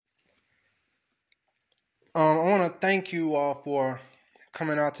I want to thank you all for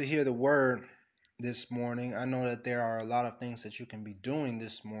coming out to hear the word this morning. I know that there are a lot of things that you can be doing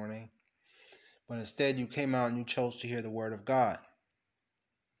this morning, but instead you came out and you chose to hear the word of God.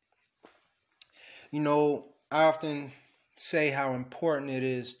 I often say how important it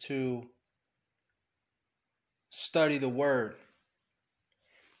is to study the word.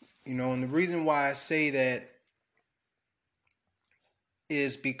 And the reason why I say that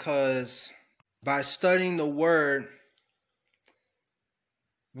is because by studying the word,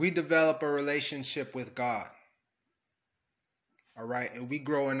 we develop a relationship with God. All right, and we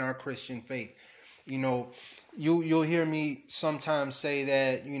grow in our Christian faith. You know, you'll hear me sometimes say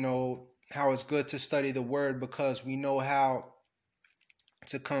that, how it's good to study the word because we know how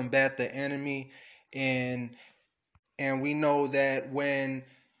to combat the enemy, and we know that when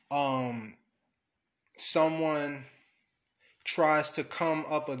someone tries to come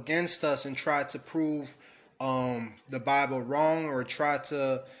up against us and try to prove the Bible wrong or try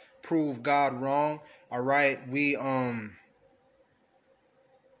to prove God wrong, all right, we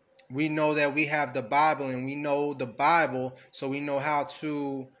know that we have the Bible and we know the Bible, so we know how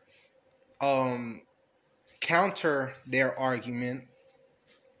to um, counter their argument.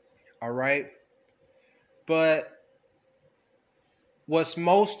 All right. But what's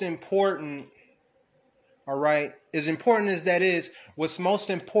most important, all right, as important as that is, what's most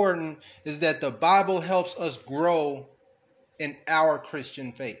important is that the Bible helps us grow in our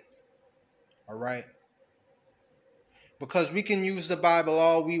Christian faith. All right. Because we can use the Bible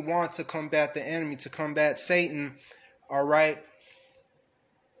all we want to combat the enemy, to combat Satan. All right.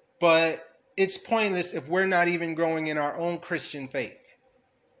 But it's pointless if we're not even growing in our own Christian faith.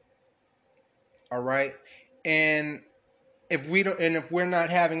 All right. And if we're not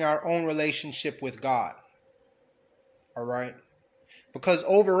having our own relationship with God. All right. Because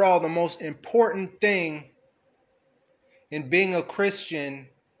overall, the most important thing in being a Christian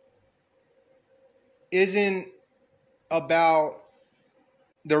isn't about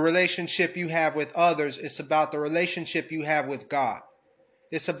the relationship you have with others. It's about the relationship you have with God.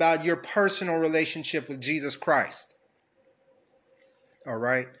 It's about your personal relationship with Jesus Christ. All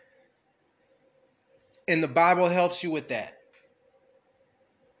right. And the Bible helps you with that.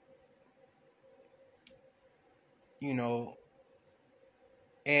 You know,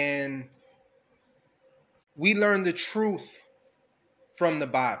 and we learn the truth from the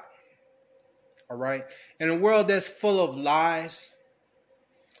Bible. All right. In a world that's full of lies,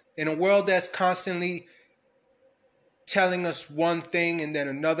 in a world that's constantly telling us one thing and then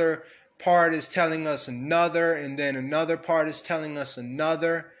another part is telling us another and then another part is telling us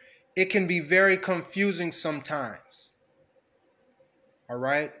another, it can be very confusing sometimes. All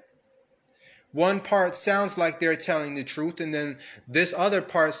right. One part sounds like they're telling the truth, and then this other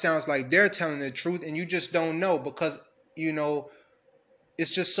part sounds like they're telling the truth, and you just don't know because,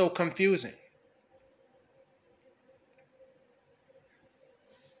 it's just so confusing.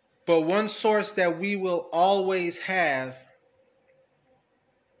 But one source that we will always have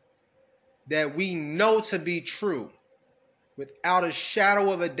that we know to be true without a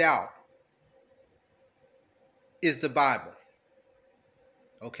shadow of a doubt is the Bible.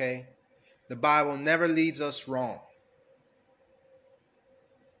 Okay? The Bible never leads us wrong.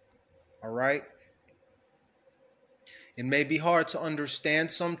 All right? It may be hard to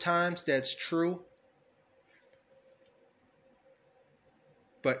understand sometimes, that's true.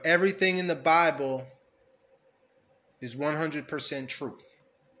 But everything in the Bible is 100% truth.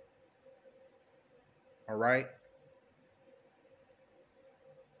 All right?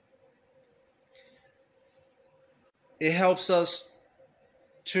 It helps us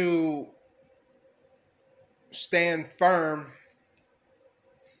to stand firm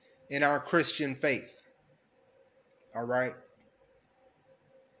in our Christian faith. All right?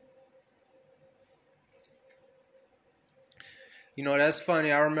 That's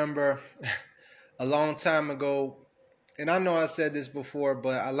funny. I remember a long time ago, and I know I said this before,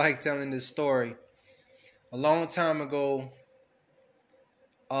 but I like telling this story. A long time ago,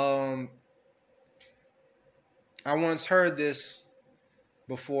 I once heard this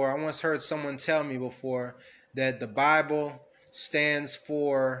before. I once heard someone tell me before that the Bible stands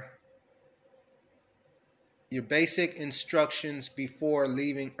for your basic instructions before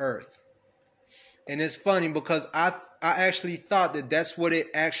leaving Earth. And it's funny because I actually thought that that's what it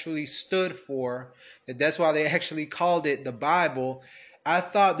actually stood for, that's why they actually called it the Bible. I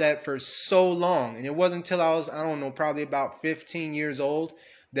thought that for so long, and it wasn't until I was, I don't know, probably about 15 years old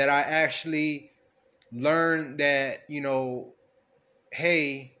that I actually learned that,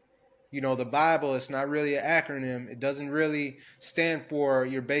 hey, The Bible is not really an acronym. It doesn't really stand for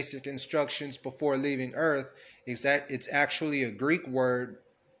your basic instructions before leaving earth. It's actually a Greek word.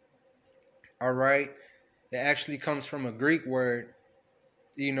 All right. It actually comes from a Greek word.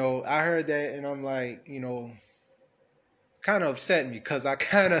 I heard that and I'm like, kind of upset me because I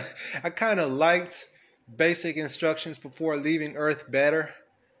kind of liked basic instructions before leaving earth better,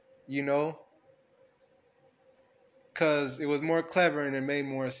 you know, because it was more clever and it made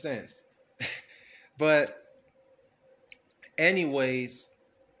more sense. But anyways,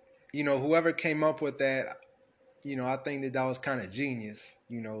 whoever came up with that, I think that was kind of genius,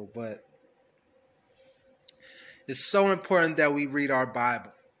 but it's so important that we read our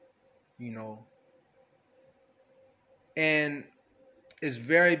Bible, you know, and it's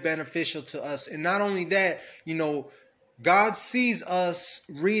very beneficial to us. And not only that, God sees us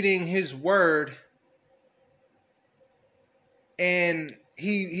reading his word and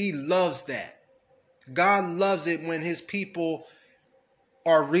he loves that. God loves it when his people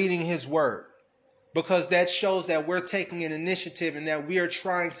are reading his word because that shows that we're taking an initiative and that we are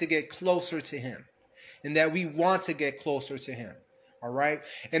trying to get closer to him and that we want to get closer to him. All right.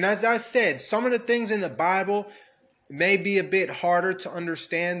 And as I said, some of the things in the Bible may be a bit harder to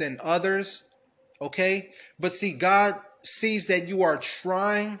understand than others. Okay. But see, God sees that you are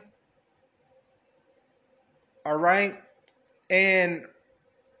trying. All right. And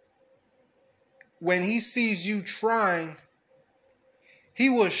when he sees you trying, he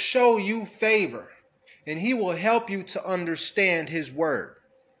will show you favor and he will help you to understand his word.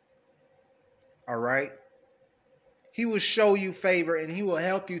 All right. He will show you favor and he will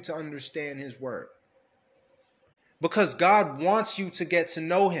help you to understand his word. Because God wants you to get to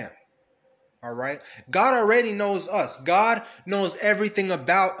know him. All right. God already knows us. God knows everything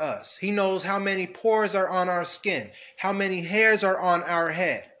about us. He knows how many pores are on our skin, how many hairs are on our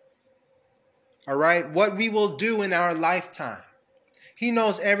head. All right. What we will do in our lifetime. He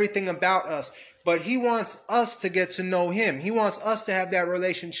knows everything about us, but he wants us to get to know him. He wants us to have that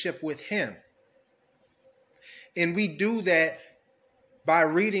relationship with him. And we do that by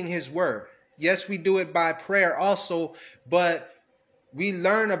reading his word. Yes, we do it by prayer also, but we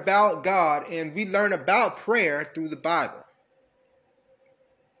learn about God and we learn about prayer through the Bible.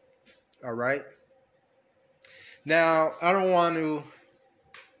 All right. Now, I don't want to,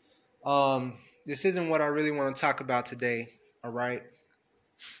 this isn't what I really want to talk about today. All right.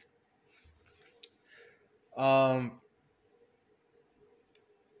 The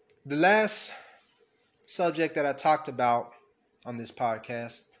last subject that I talked about on this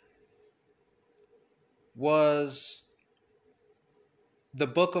podcast was the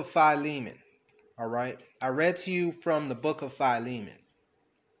book of Philemon. All right. I read to you from the book of Philemon.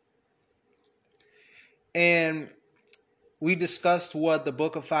 And we discussed what the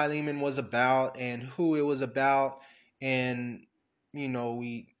book of Philemon was about and who it was about. And,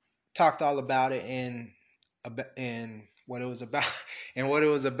 we talked all about it and what it was about and what it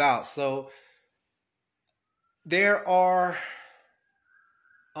was about. So there are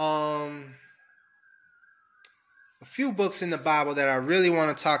a few books in the Bible that I really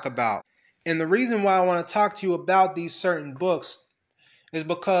want to talk about. And the reason why I want to talk to you about these certain books is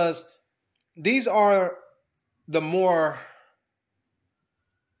because these are the more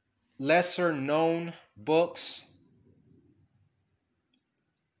lesser known books,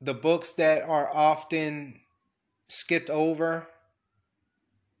 the books that are often skipped over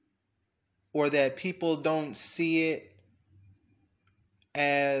or that people don't see it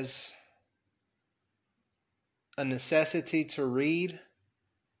as a necessity to read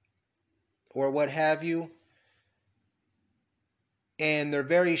or what have you. And they're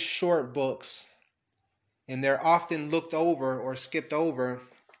very short books and they're often looked over or skipped over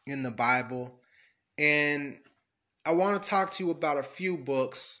in the Bible. And I want to talk to you about a few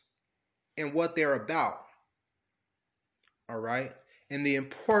books and what they're about. All right. And the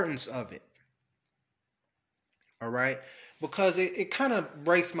importance of it. All right. Because it kind of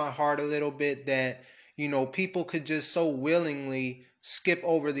breaks my heart a little bit that, people could just so willingly skip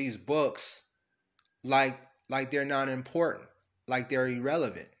over these books like they're not important, like they're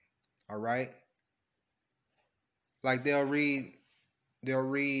irrelevant. All right. Like they'll read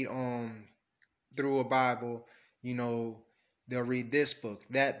through a Bible, they'll read this book,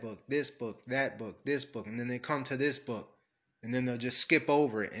 that book, this book, that book, this book, and then they come to this book and then they'll just skip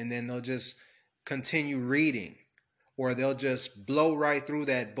over it and then they'll just continue reading. Or they'll just blow right through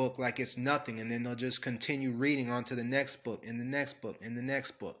that book like it's nothing, and then they'll just continue reading on to the next book, and the next book, and the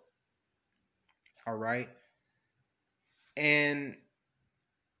next book. All right? And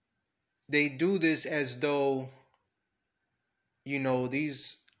they do this as though,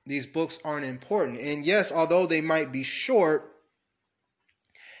 these these books aren't important. And yes, although they might be short,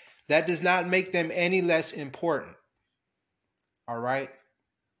 that does not make them any less important. All right?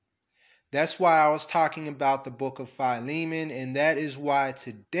 That's why I was talking about the book of Philemon, and that is why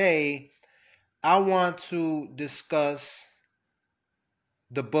today I want to discuss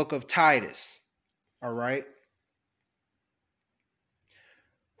the book of Titus. All right?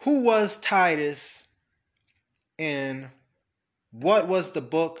 Who was Titus, and what was the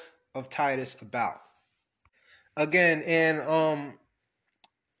book of Titus about? Again, and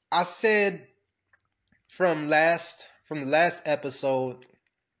I said from the last episode,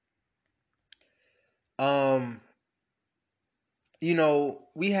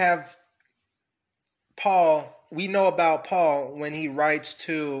 we have Paul. We know about Paul when he writes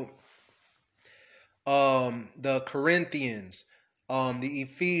to the Corinthians, the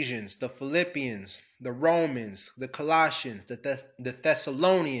Ephesians, the Philippians, the Romans, the Colossians, the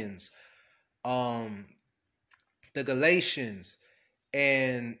Thessalonians, the Galatians,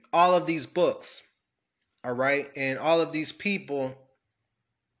 and all of these books. All right, and all of these people.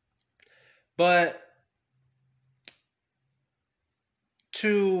 But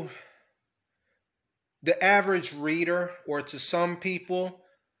to the average reader, or to some people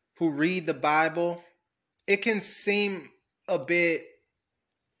who read the Bible, it can seem a bit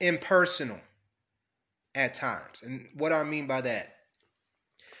impersonal at times. And what I mean by that?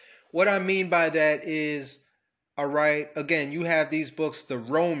 What I mean by that is, all right, again, you have these books, the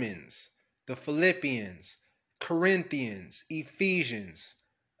Romans, the Philippians, Corinthians, Ephesians,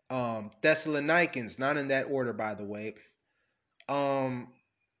 Thessalonians, not in that order, by the way.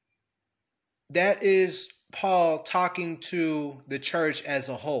 That is Paul talking to the church as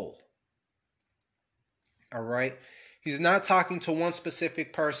a whole. All right. He's not talking to one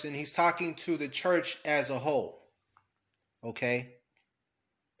specific person. He's talking to the church as a whole. Okay.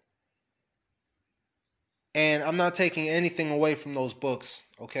 And I'm not taking anything away from those books.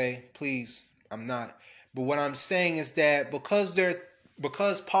 Okay. Please. I'm not. But what I'm saying is that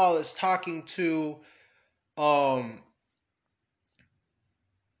because Paul is talking to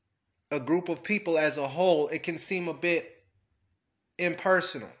a group of people as a whole, it can seem a bit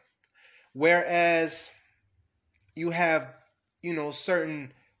impersonal. Whereas you have,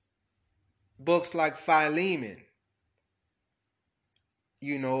 certain books like Philemon,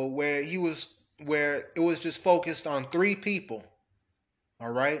 where it was just focused on 3 people.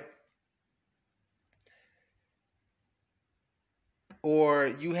 All right. Or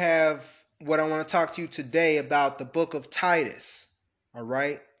you have what I want to talk to you today about, the book of Titus. All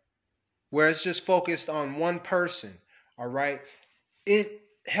right. Where it's just focused on one person. All right. It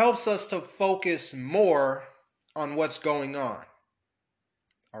helps us to focus more on what's going on.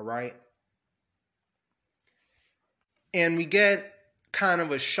 All right. And we get kind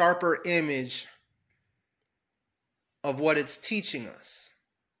of a sharper image of what it's teaching us.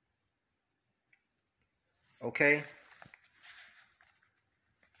 Okay.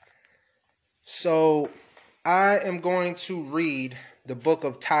 So I am going to read the book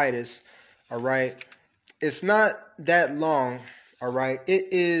of Titus. All right. It's not that long. All right. It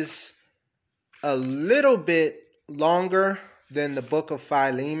is a little bit longer than the book of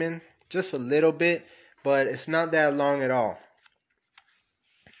Philemon. Just a little bit. But it's not that long at all.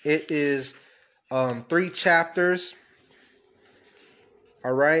 It is 3 chapters.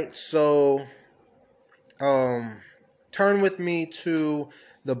 All right. So turn with me to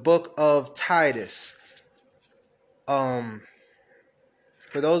the book of Titus.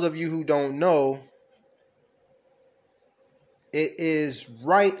 For those of you who don't know, it is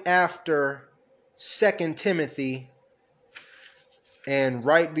right after 2 Timothy and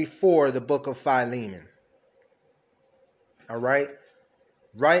right before the book of Philemon. All right?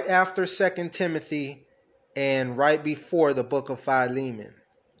 Right after 2 Timothy and right before the book of Philemon.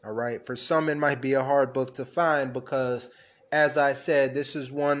 All right? For some, it might be a hard book to find because, as I said, this is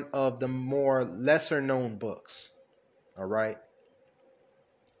one of the more lesser known books. All right?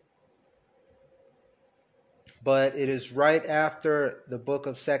 But it is right after the book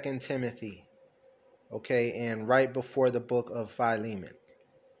of 2 Timothy. Okay, and right before the book of Philemon.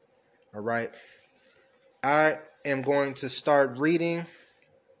 All right. I am going to start reading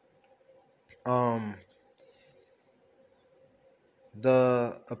the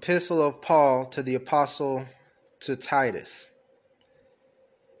epistle of Paul to the apostle to Titus.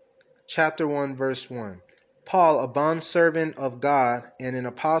 Chapter 1, verse 1. Paul, a bondservant of God and an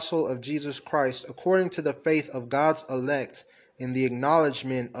apostle of Jesus Christ, according to the faith of God's elect in the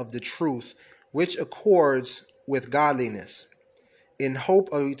acknowledgement of the truth, which accords with godliness, in hope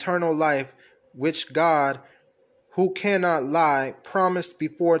of eternal life, which God who cannot lie, promised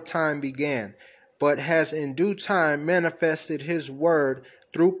before time began, but has in due time manifested his word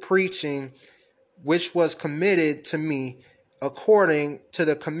through preaching, which was committed to me according to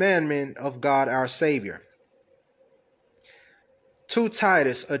the commandment of God our Savior. To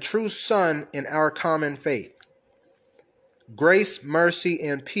Titus, a true son in our common faith. Grace, mercy,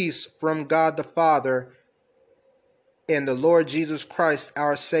 and peace from God the Father and the Lord Jesus Christ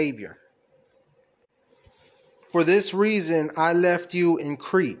our Savior. For this reason I left you in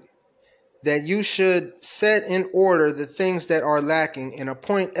Crete, that you should set in order the things that are lacking and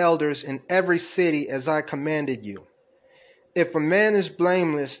appoint elders in every city as I commanded you. If a man is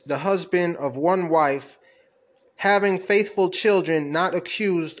blameless, the husband of one wife, having faithful children, not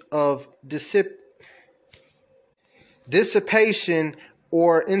accused of dissipation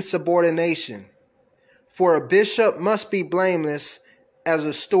or insubordination. For a bishop must be blameless as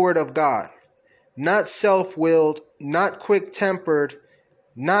a steward of God, not self-willed, not quick-tempered,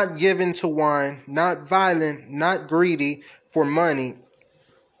 not given to wine, not violent, not greedy for money,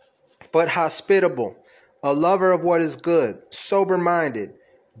 but hospitable, a lover of what is good, sober-minded,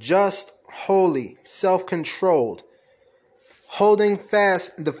 just, holy, self-controlled, holding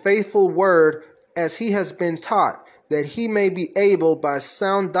fast the faithful word as he has been taught, that he may be able by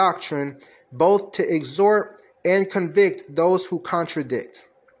sound doctrine both to exhort and convict those who contradict.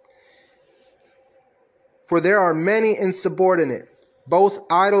 For there are many insubordinate, both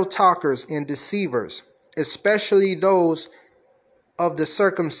idle talkers and deceivers, especially those of the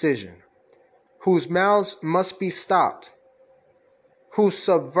circumcision, whose mouths must be stopped, who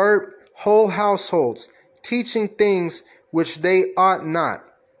subvert whole households, teaching things which they ought not,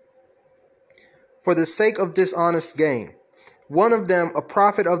 for the sake of dishonest gain. One of them, a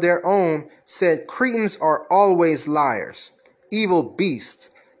prophet of their own, said, Cretans are always liars, evil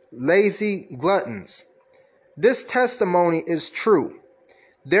beasts, lazy gluttons. This testimony is true.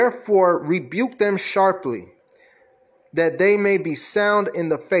 Therefore rebuke them sharply, that they may be sound in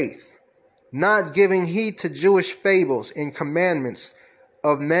the faith, not giving heed to Jewish fables and commandments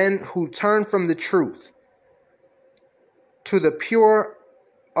of men who turn from the truth. To the pure,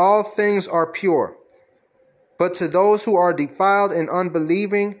 all things are pure. But to those who are defiled and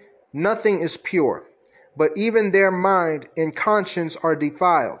unbelieving, nothing is pure. But even their mind and conscience are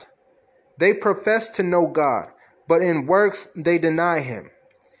defiled. They profess to know God, but in works they deny him,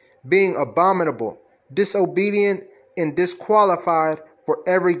 being abominable, disobedient, and disqualified for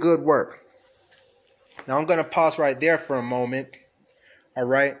every good work. Now I'm going to pause right there for a moment. All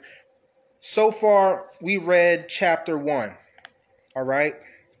right. So far, we read chapter 1. All right.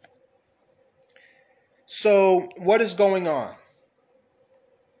 So what is going on?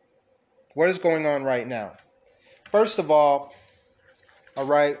 What is going on right now? First of all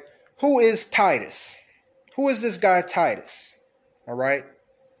right, who is Titus? Who is this guy Titus? All right.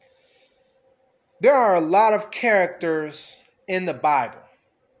 There are a lot of characters in the Bible.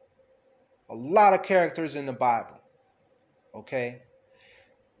 A lot of characters in the Bible. Okay.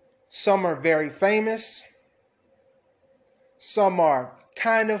 Some are very famous. Some are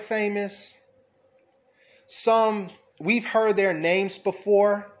kind of famous. Some we've heard their names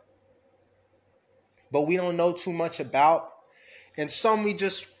before, but we don't know too much about. And some we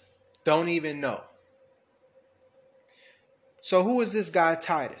just don't even know. So who is this guy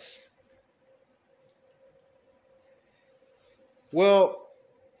Titus? Well,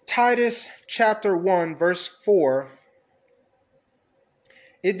 Titus chapter 1 verse 4,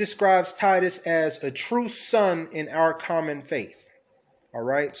 it describes Titus as a true son in our common faith. All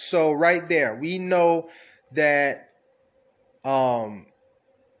right. So right there, we know that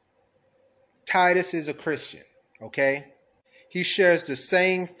Titus is a Christian. Okay. He shares the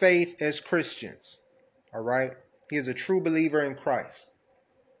same faith as Christians. All right. He is a true believer in Christ.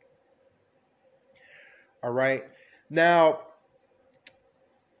 All right. Now,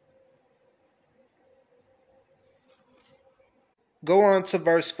 go on to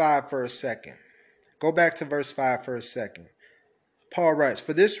verse 5 for a second. Go back to verse 5 for a second. Paul writes,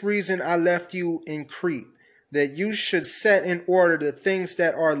 For this reason I left you in Crete, that you should set in order the things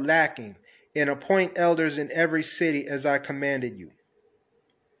that are lacking, and appoint elders in every city as I commanded you.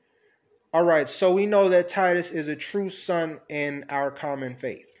 All right, so we know that Titus is a true son in our common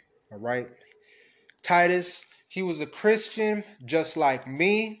faith. All right. Titus, he was a Christian just like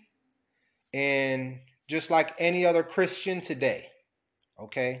me and just like any other Christian today.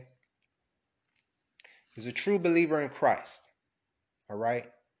 Okay. He's a true believer in Christ. All right.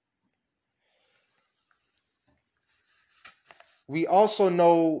 We also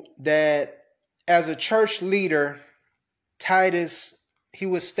know that as a church leader, Titus, he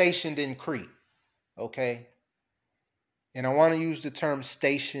was stationed in Crete. Okay. And I want to use the term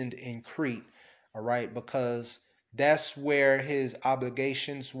stationed in Crete, all right, because that's where his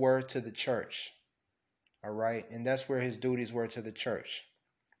obligations were to the church, all right, and that's where his duties were to the church,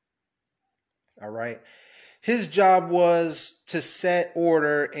 all right. His job was to set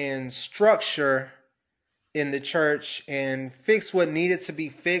order and structure in the church and fix what needed to be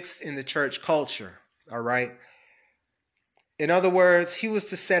fixed in the church culture, all right. In other words, he was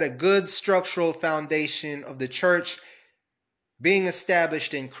to set a good structural foundation of the church being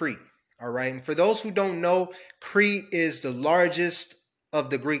established in Crete. All right. And for those who don't know, Crete is the largest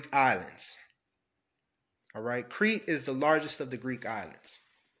of the Greek islands. All right. Crete is the largest of the Greek islands.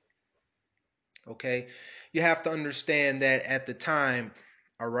 Okay. You have to understand that at the time,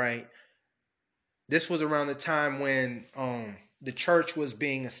 all right, this was around the time when the church was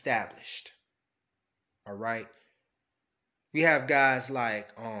being established. All right. We have guys like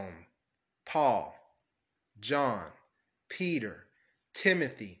Paul, John, Peter,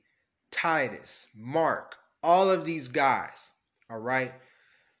 Timothy, Titus, Mark, all of these guys, all right,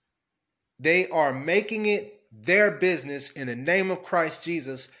 they are making it their business in the name of Christ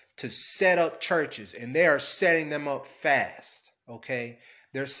Jesus to set up churches, and they are setting them up fast, okay?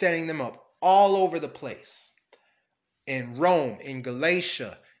 They're setting them up all over the place. In Rome, in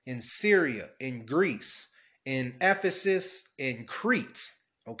Galatia, in Syria, in Greece, in Ephesus, in Crete,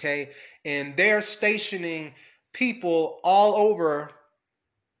 okay? And they're stationing people all over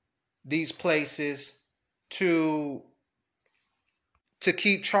these places to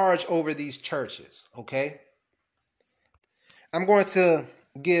keep charge over these churches, okay? I'm going to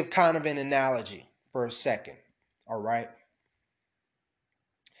give kind of an analogy for a second, all right?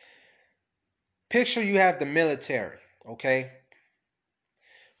 Picture you have the military, okay?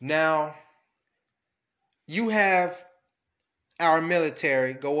 Now, you have our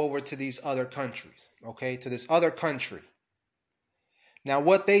military go over to these other countries, okay? To this other country. Now,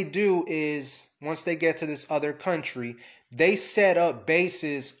 what they do is, once they get to this other country, they set up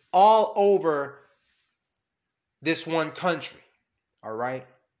bases all over this one country, all right?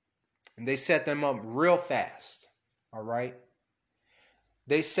 And they set them up real fast, all right?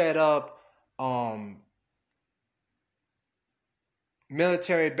 They set up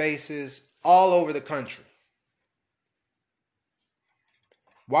military bases all over the country.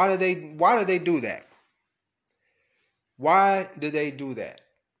 Why do they do that? Why do they do that?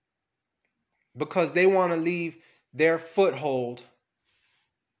 Because they want to leave their foothold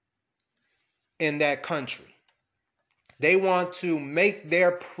in that country. They want to make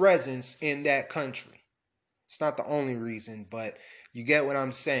their presence in that country. It's not the only reason, but you get what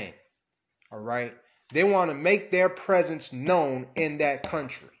I'm saying. All right? They want to make their presence known in that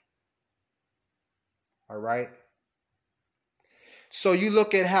country. All right? So you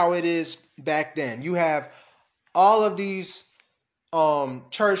look at how it is back then. You have all of these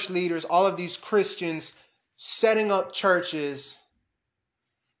church leaders, all of these Christians setting up churches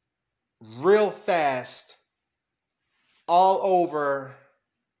real fast all over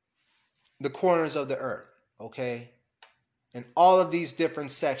the corners of the earth, okay? In all of these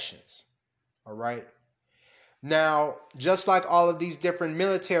different sections, all right? Now, just like all of these different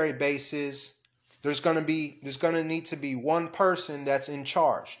military bases, there's going to need to be one person that's in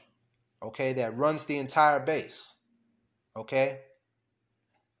charge, okay, that runs the entire base, okay?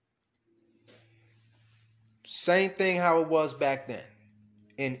 Same thing how it was back then.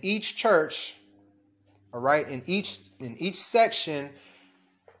 In each church, all right, in each section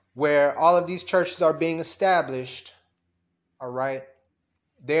where all of these churches are being established, all right,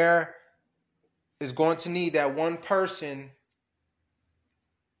 there is going to need that one person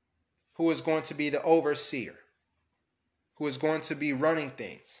who is going to be the overseer, who is going to be running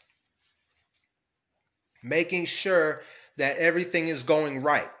things, making sure that everything is going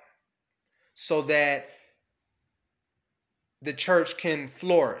right so that the church can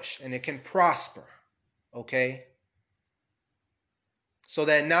flourish and it can prosper, okay? So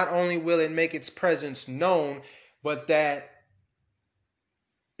that not only will it make its presence known, but that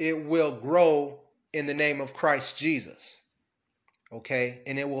it will grow in the name of Christ Jesus, okay?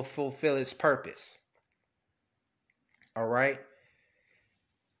 And it will fulfill its purpose, all right?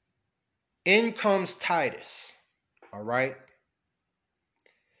 In comes Titus, all right?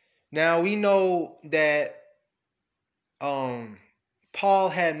 Now we know that Paul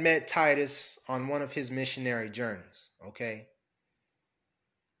had met Titus on one of his missionary journeys, okay?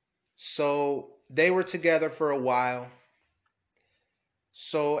 So they were together for a while.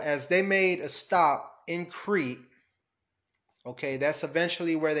 So as they made a stop in Crete, okay, that's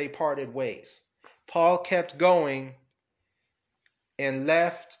eventually where they parted ways. Paul kept going and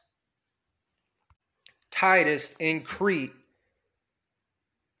left Titus in Crete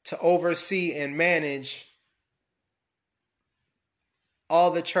to oversee and manage all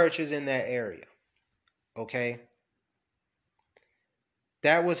the churches in that area. Okay?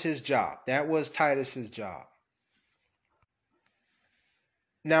 That was his job. That was Titus's job.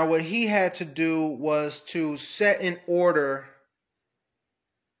 Now, what he had to do was to set in order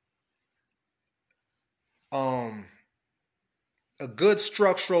a good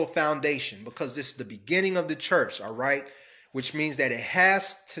structural foundation, because this is the beginning of the church, all right? Which means that it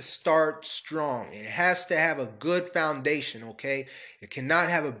has to start strong. It has to have a good foundation, okay? It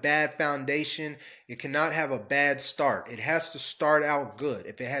cannot have a bad foundation. It cannot have a bad start. It has to start out good.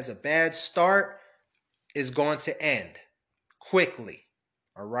 If it has a bad start, it's going to end quickly,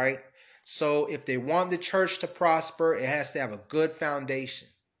 all right? So if they want the church to prosper, it has to have a good foundation,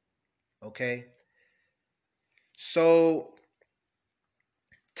 okay? So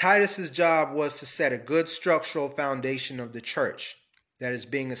Titus's job was to set a good structural foundation of the church that is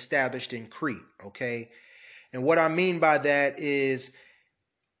being established in Crete, okay? And what I mean by that is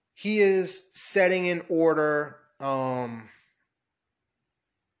he is setting in order,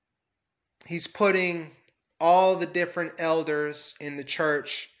 he's putting all the different elders in the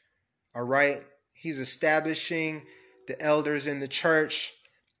church, all right? He's establishing the elders in the church,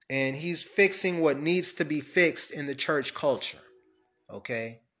 and he's fixing what needs to be fixed in the church culture,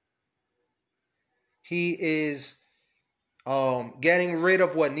 okay? He is getting rid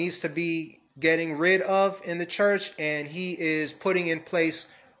of what needs to be getting rid of in the church, and he is putting in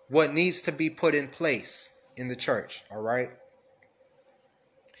place what needs to be put in place in the church, all right?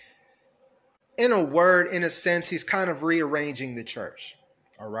 In a word, in a sense, he's kind of rearranging the church,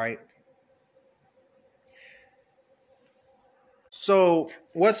 all right? So,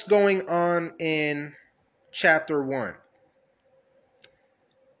 what's going on in chapter 1?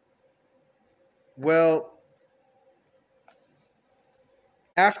 Well,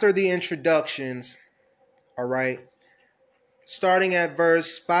 after the introductions, all right, starting at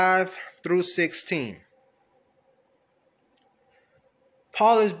verse 5 through 16,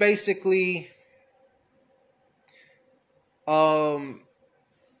 Paul is basically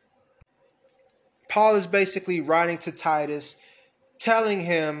writing to Titus, telling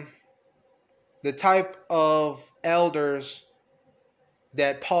him the type of elders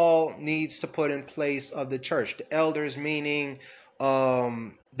that Paul needs to put in place of the church. The elders meaning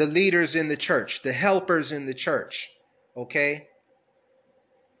the leaders in the church, the helpers in the church, okay?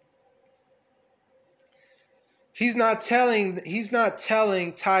 He's not telling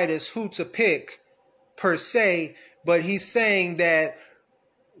Titus who to pick per se, but he's saying that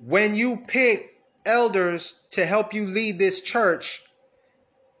when you pick elders to help you lead this church,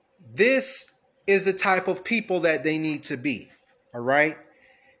 this is the type of people that they need to be, all right?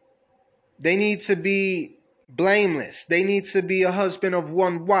 They need to be blameless. They need to be a husband of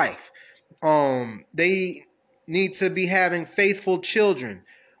one wife. They need to be having faithful children,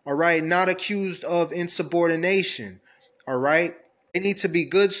 all right? Not accused of insubordination, all right? They need to be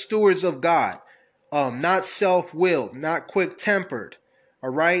good stewards of God, not self-willed, not quick-tempered, all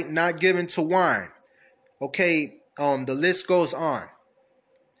right? Not given to wine. Okay, the list goes on.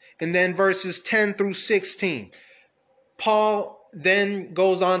 And then verses 10 through 16, Paul then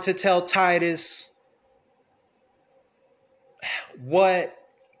goes on to tell Titus what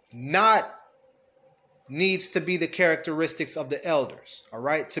not needs to be the characteristics of the elders, all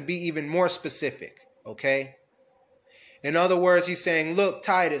right? To be even more specific, okay? In other words, he's saying, look,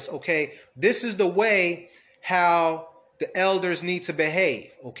 Titus, okay, this is the way how the elders need to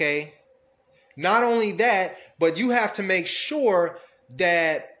behave, okay? Not only that, but you have to make sure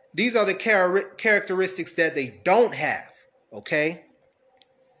that these are the characteristics that they don't have, okay?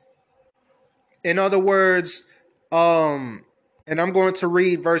 In other words, and I'm going to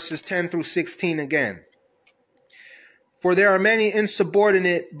read verses 10 through 16 again. For there are many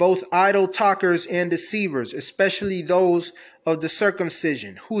insubordinate, both idle talkers and deceivers, especially those of the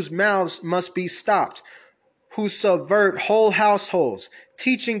circumcision, whose mouths must be stopped, who subvert whole households,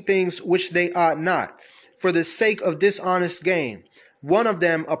 teaching things which they ought not, for the sake of dishonest gain. One of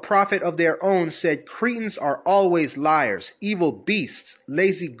them, a prophet of their own, said, Cretans are always liars, evil beasts,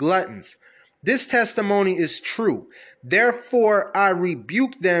 lazy gluttons. This testimony is true. Therefore I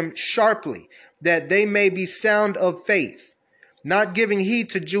rebuke them sharply, that they may be sound of faith, not giving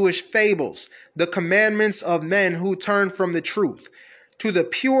heed to Jewish fables, the commandments of men who turn from the truth. To the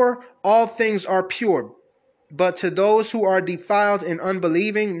pure, all things are pure, but to those who are defiled and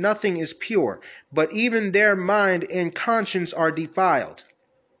unbelieving, nothing is pure, but even their mind and conscience are defiled.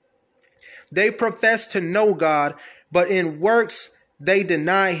 They profess to know God, but in works they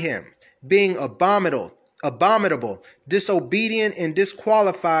deny him, being abominable, abominable, disobedient, and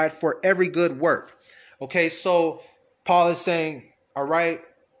disqualified for every good work. Okay, so Paul is saying, all right,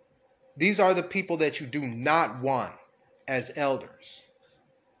 these are the people that you do not want as elders.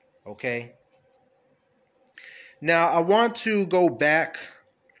 Okay. Now I want to go back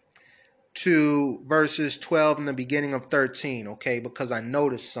to verses 12 and the beginning of 13, okay, because I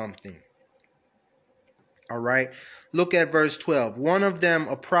noticed something. All right. Look at verse 12. One of them,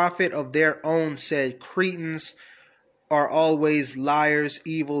 a prophet of their own, said, Cretans are always liars,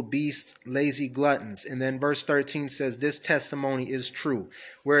 evil beasts, lazy gluttons. And then verse 13 says, this testimony is true.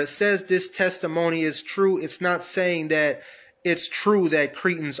 Where it says this testimony is true, it's not saying that it's true that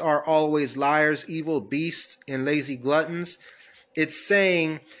Cretans are always liars, evil beasts, and lazy gluttons. It's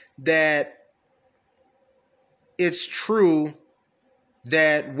saying that it's true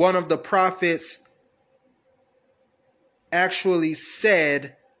that one of the prophets actually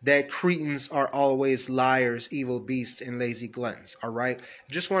said that Cretans are always liars, evil beasts, and lazy gluttons. All right.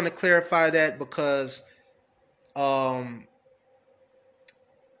 I just want to clarify that because I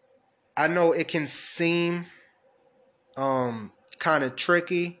know it can seem kind of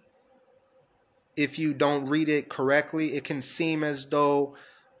tricky if you don't read it correctly. It can seem as though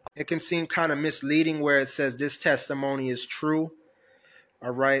it can seem kind of misleading where it says this testimony is true.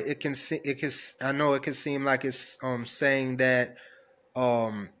 All right. I know it can seem like it's saying that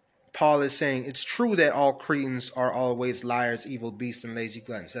Paul is saying it's true that all Cretans are always liars, evil beasts, and lazy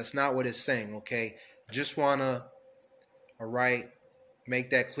gluttons. That's not what it's saying, okay? Just want to, all right,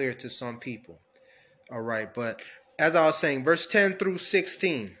 make that clear to some people. All right, but as I was saying, verse 10 through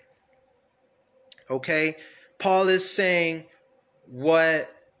 16, okay? Paul is saying what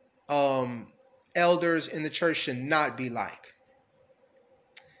elders in the church should not be like.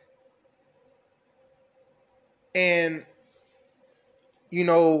 And, you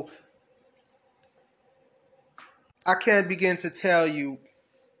know, I can't begin to tell you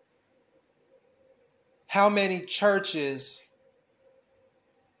how many churches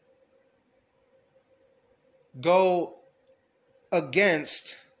go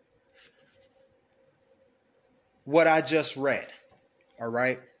against what I just read. All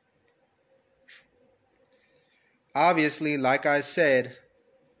right. Obviously, like I said,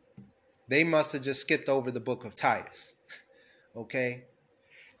 they must have just skipped over the book of Titus. Okay.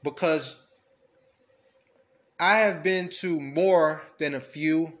 Because I have been to more than a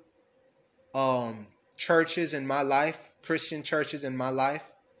few churches in my life, Christian churches in my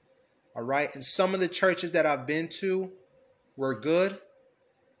life. All right. And some of the churches that I've been to were good.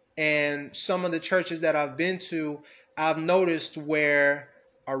 And some of the churches that I've been to, I've noticed where,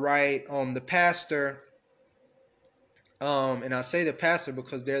 all right, the pastor, and I say the pastor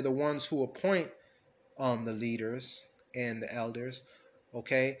because they're the ones who appoint the leaders and the elders,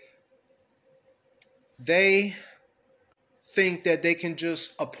 okay? They think that they can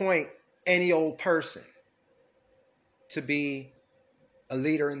just appoint any old person to be a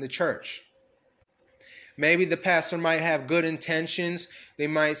leader in the church. Maybe the pastor might have good intentions. They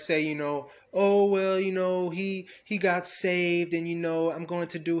might say, oh, well, he got saved and, I'm going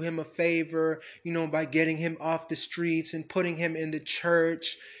to do him a favor, by getting him off the streets and putting him in the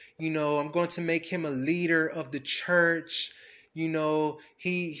church. I'm going to make him a leader of the church.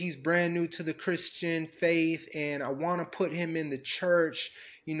 He's brand new to the Christian faith and I want to put him in the church,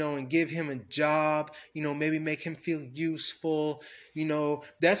 and give him a job, maybe make him feel useful.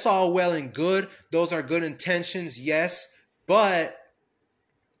 That's all well and good. Those are good intentions, yes. But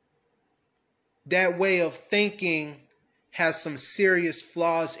that way of thinking has some serious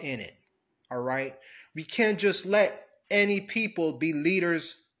flaws in it. All right. We can't just let any people be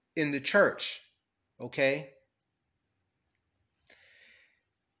leaders in the church. Okay.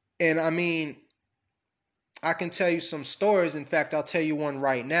 And I mean, I can tell you some stories. In fact, I'll tell you one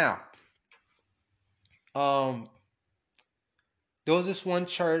right now. There was this one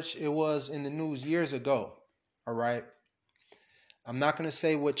church. It was in the news years ago. All right. I'm not going to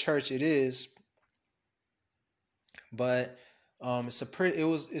say what church it is, but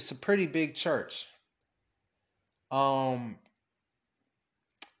it's a pretty big church. And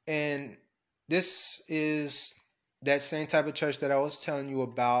this is that same type of church that I was telling you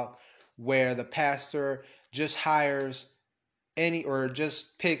about, where the pastor just hires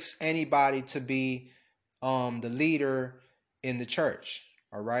just picks anybody to be the leader in the church.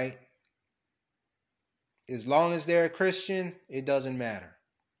 All right. As long as they're a Christian, it doesn't matter.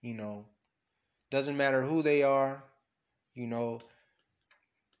 Doesn't matter who they are. As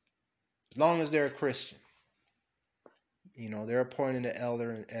long as they're a Christian. They're appointing an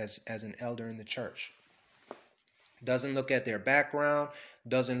elder as an elder in the church. Doesn't look at their background,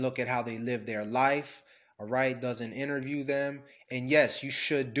 doesn't look at how they live their life. all right, doesn't interview them. And yes, you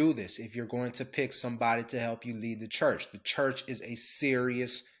should do this if you're going to pick somebody to help you lead the church. The church is a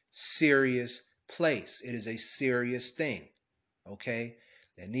serious, serious place. It is a serious thing, okay,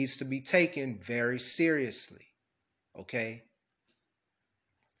 that needs to be taken very seriously, okay?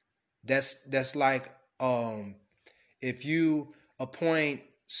 That's like if you appoint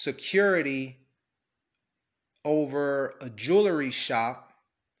security over a jewelry shop,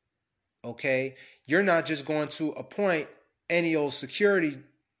 okay, you're not just going to appoint any old security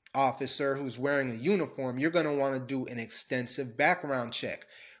officer who's wearing a uniform. You're going to want to do an extensive background check.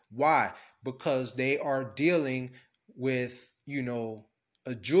 Why? Because they are dealing with,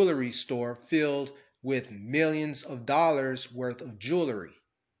 a jewelry store filled with millions of dollars worth of jewelry.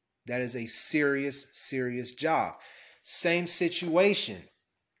 That is a serious, serious job. Same situation.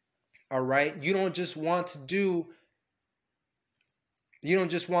 All right. You don't just want to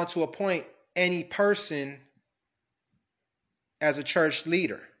appoint any person as a church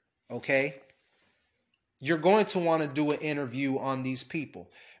leader. Okay. You're going to want to do an interview on these people.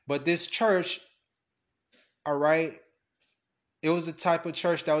 But this church, all right, it was a type of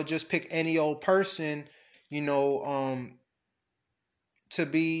church that would just pick any old person, to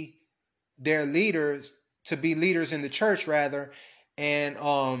be their leaders, to be leaders in the church rather. And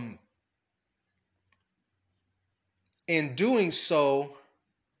in doing so,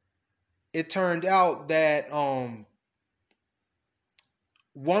 it turned out that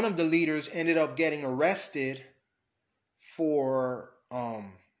one of the leaders ended up getting arrested for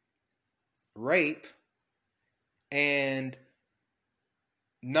rape, and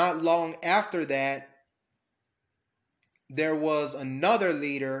not long after that, there was another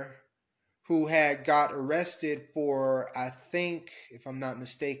leader who had got arrested for, I think, if I'm not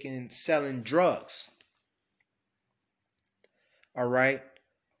mistaken, selling drugs. All right.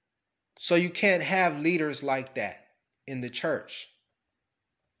 So you can't have leaders like that in the church.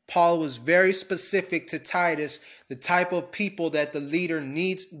 Paul was very specific to Titus, the type of people that the leader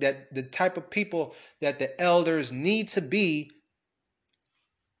needs, that the type of people that the elders need to be,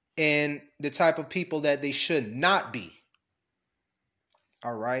 and the type of people that they should not be.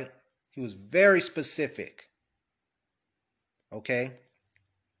 All right. He was very specific. Okay.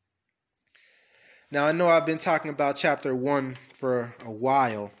 Now, I know I've been talking about chapter 1 for a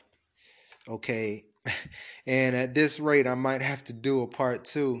while. Okay. And at this rate, I might have to do a part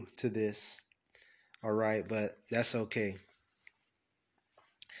 2 to this. All right. But that's okay.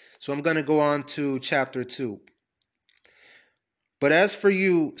 So I'm going to go on to chapter 2. But as for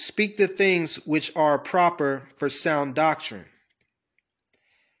you, speak the things which are proper for sound doctrine,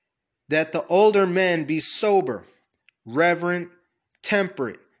 that the older men be sober, reverent,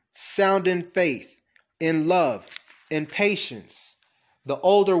 temperate, sound in faith, in love, in patience. The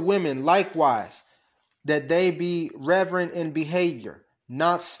older women likewise, that they be reverent in behavior,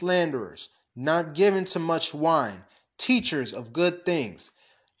 not slanderers, not given to much wine, teachers of good things,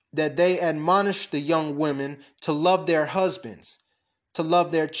 that they admonish the young women to love their husbands, to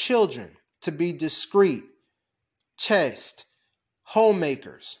love their children, to be discreet, chaste,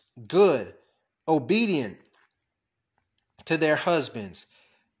 homemakers, good, obedient to their husbands,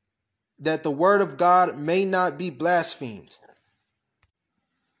 that the word of God may not be blasphemed.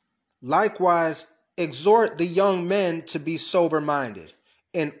 Likewise, exhort the young men to be sober-minded,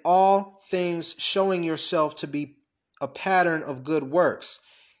 in all things showing yourself to be a pattern of good works,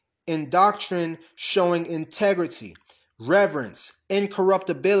 in doctrine showing integrity, reverence,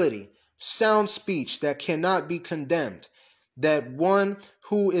 incorruptibility, sound speech that cannot be condemned, that one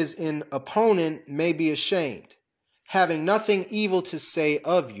who is an opponent may be ashamed, having nothing evil to say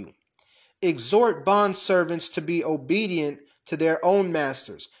of you. Exhort bondservants to be obedient to their own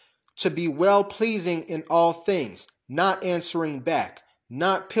masters, to be well-pleasing in all things, not answering back,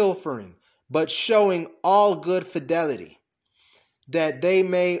 not pilfering, but showing all good fidelity, that they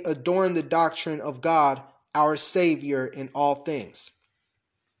may adorn the doctrine of God, our Savior, in all things.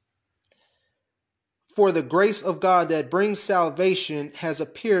 For the grace of God that brings salvation has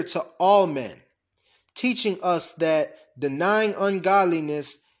appeared to all men, teaching us that, denying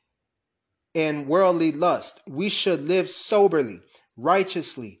ungodliness and worldly lust, we should live soberly,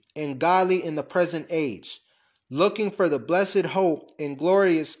 righteously, and godly in the present age, looking for the blessed hope and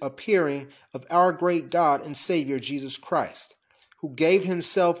glorious appearing of our great God and Savior Jesus Christ, who gave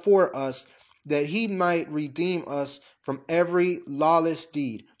himself for us, that he might redeem us from every lawless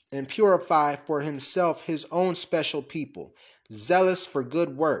deed, and purify for himself his own special people, zealous for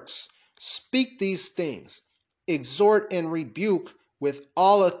good works. Speak these things, exhort and rebuke with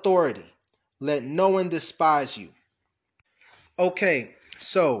all authority. Let no one despise you. Okay,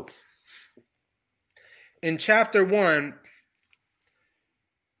 so in chapter 1,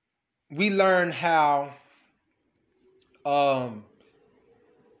 we learn how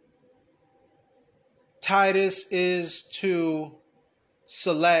Titus is to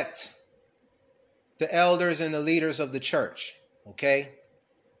select the elders and the leaders of the church. Okay?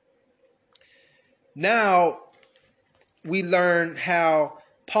 Now we learn how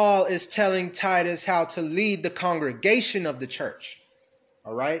Paul is telling Titus how to lead the congregation of the church.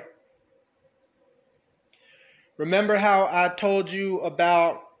 All right? Remember how I told you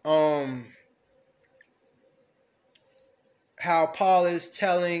about how Paul is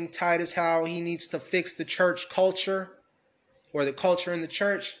telling Titus how he needs to fix the church culture, or the culture in the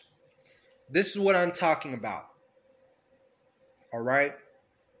church? This is what I'm talking about. All right?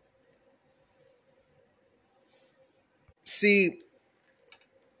 See,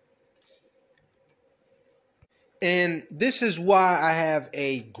 and this is why I have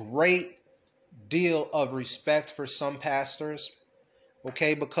a great deal of respect for some pastors,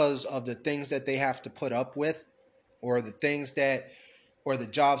 okay, because of the things that they have to put up with, or the things that, or the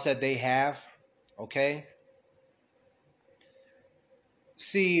jobs that they have, okay?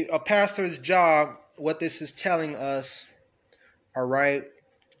 See, a pastor's job, what this is telling us, all right,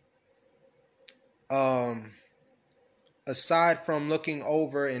 aside from looking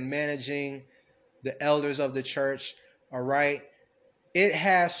over and managing the elders of the church, all right, it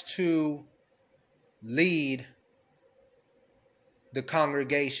has to lead the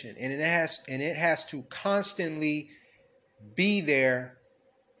congregation, and it has to constantly be there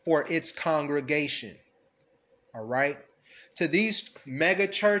for its congregation. All right? To these mega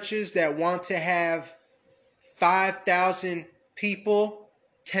churches that want to have 5,000 people,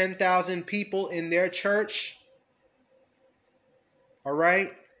 10,000 people in their church, all right?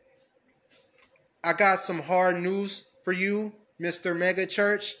 I got some hard news for you, Mr. Mega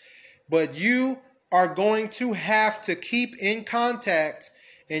Church, but you are going to have to keep in contact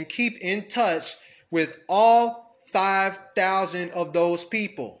and keep in touch with all 5,000 of those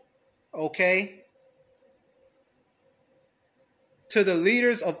people, okay? To the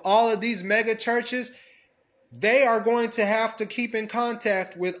leaders of all of these mega churches, they are going to have to keep in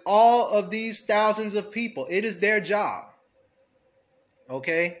contact with all of these thousands of people. It is their job,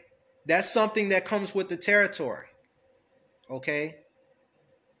 okay? That's something that comes with the territory, okay?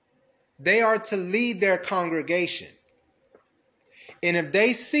 They are to lead their congregation. And if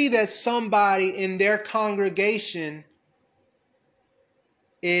they see that somebody in their congregation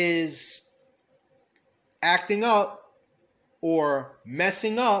is acting up or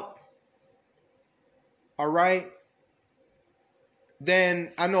messing up, all right,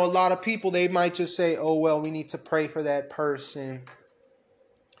 then I know a lot of people, they might just say, oh, well, we need to pray for that person.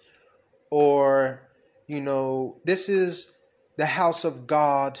 Or, this is the house of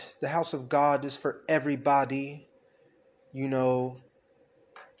God. The house of God is for everybody. This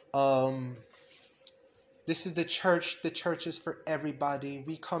is the church. The church is for everybody.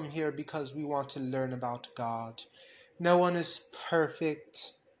 We come here because we want to learn about God. No one is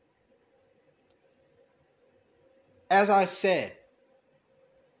perfect. As I said,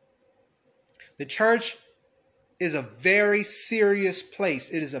 the church is a very serious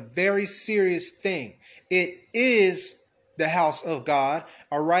place. It is a very serious thing. It is the house of God,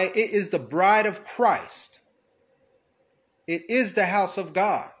 all right? It is the bride of Christ. It is the house of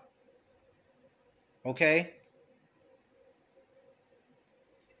God, okay?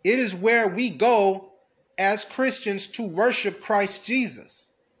 It is where we go as Christians to worship Christ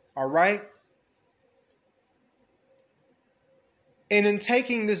Jesus, all right? And in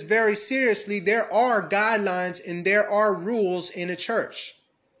taking this very seriously, there are guidelines and there are rules in a church,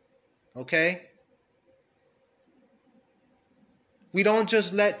 okay? We don't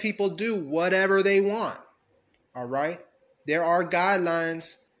just let people do whatever they want, all right? There are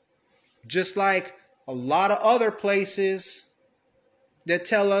guidelines, just like a lot of other places that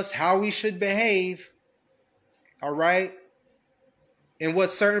tell us how we should behave, all right? And what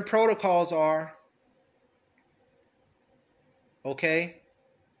certain protocols are, okay?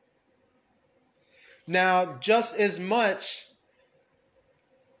 Now, just as much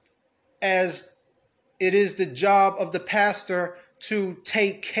as it is the job of the pastor to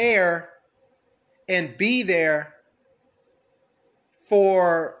take care and be there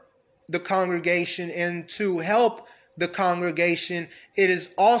for the congregation and to help the congregation, it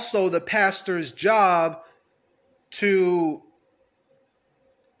is also the pastor's job to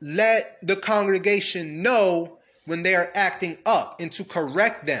let the congregation know when they are acting up and to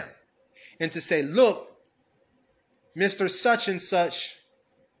correct them and to say, look, Mr. Such and Such,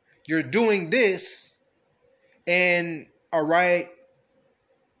 you're doing this, and all right,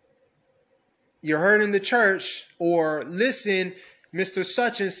 you're hurting the church, or listen, Mr.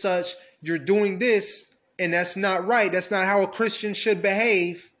 Such and such, you're doing this and that's not right. That's not how a Christian should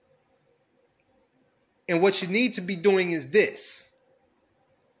behave. And what you need to be doing is this.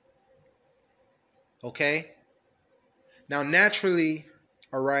 Okay? Now, naturally,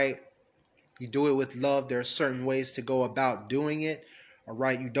 all right, you do it with love. There are certain ways to go about doing it. All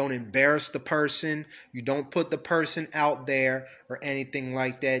right, you don't embarrass the person. You don't put the person out there or anything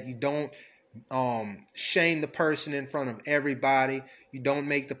like that. You don't shame the person in front of everybody. You don't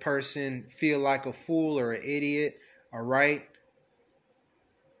make the person feel like a fool or an idiot. All right,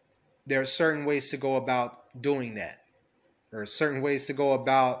 there are certain ways to go about doing that. There are certain ways to go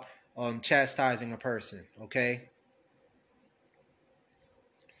about chastising a person. Okay,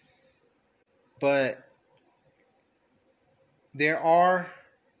 but there are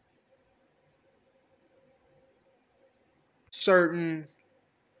certain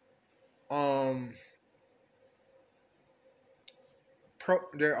um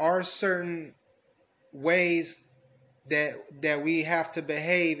there are certain ways that we have to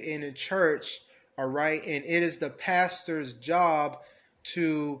behave in a church, all right? And it is the pastor's job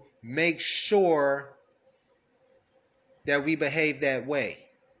to make sure that we behave that way,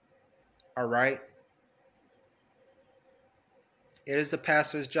 all right? It is the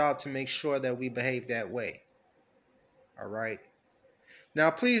pastor's job to make sure that we behave that way, all right? Now,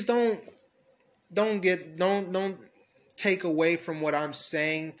 please don't take away from what I'm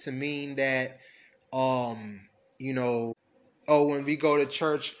saying to mean that you know, oh, when we go to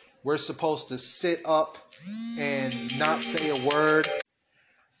church, we're supposed to sit up and not say a word.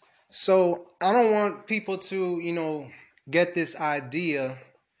 So I don't want people to, get this idea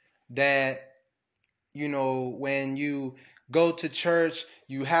that, when you go to church,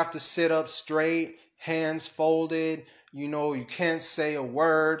 you have to sit up straight, hands folded, you can't say a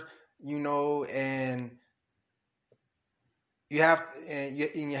word, and you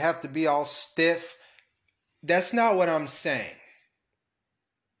have to be all stiff. That's not what I'm saying.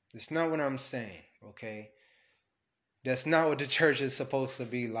 That's not what I'm saying, okay? That's not what the church is supposed to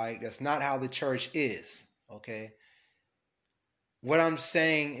be like. That's not how the church is, okay? What I'm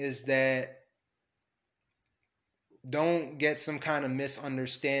saying is that don't get some kind of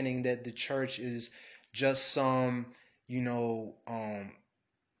misunderstanding that the church is just some,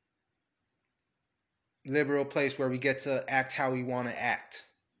 liberal place where we get to act how we want to act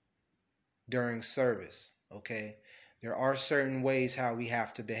during service, okay? There are certain ways how we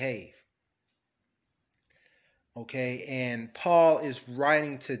have to behave. Okay, and Paul is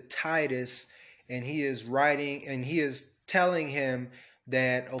writing to Titus, and he is telling him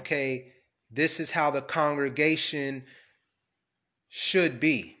that, okay, this is how the congregation should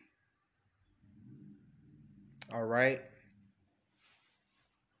be. All right.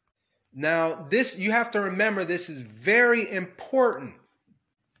 Now, this, you have to remember, this is very important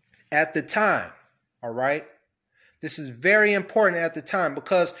at the time. All right. This is very important at the time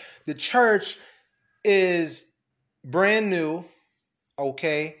because the church is brand new.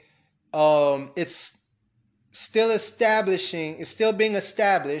 Okay. It's still being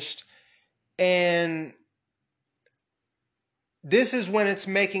established, and this is when it's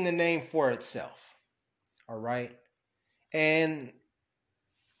making a name for itself. All right. And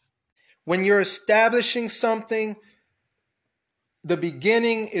when you're establishing something, the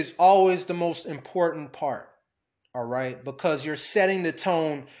beginning is always the most important part. All right. Because you're setting the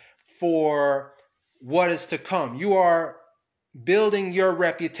tone for what is to come. You are building your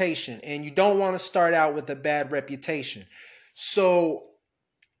reputation, and you don't want to start out with a bad reputation. So,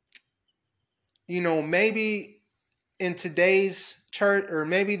 maybe in today's church, or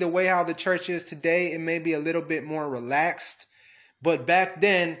maybe the way how the church is today, it may be a little bit more relaxed. But back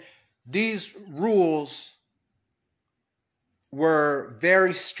then, these rules were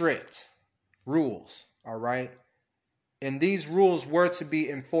very strict rules, all right? And these rules were to be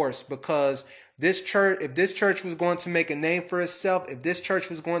enforced because if this church was going to make a name for itself, if this church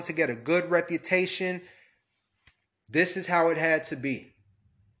was going to get a good reputation, this is how it had to be.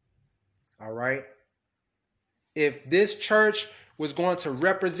 All right? If this church was going to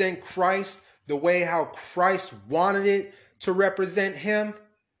represent Christ the way how Christ wanted it to represent him,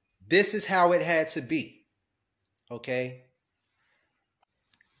 this is how it had to be. Okay?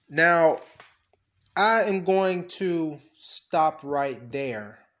 Now, I am going to stop right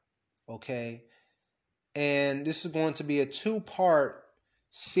there. Okay? And this is going to be a 2-part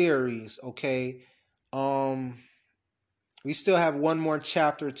series. Okay? We still have one more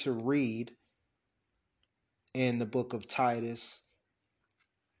chapter to read in the book of Titus.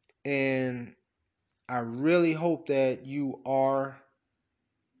 And I really hope that you are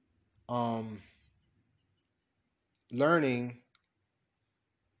learning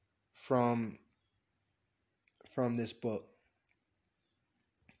from this book.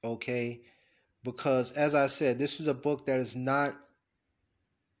 Okay? Because as I said, this is a book that is not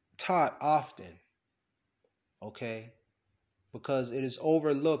taught often. Okay? Because it is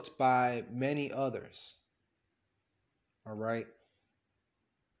overlooked by many others. All right?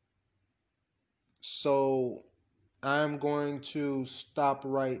 So I'm going to stop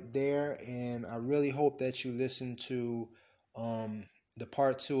right there, and I really hope that you listen to the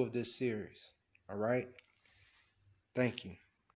part 2 of this series. All right? Thank you.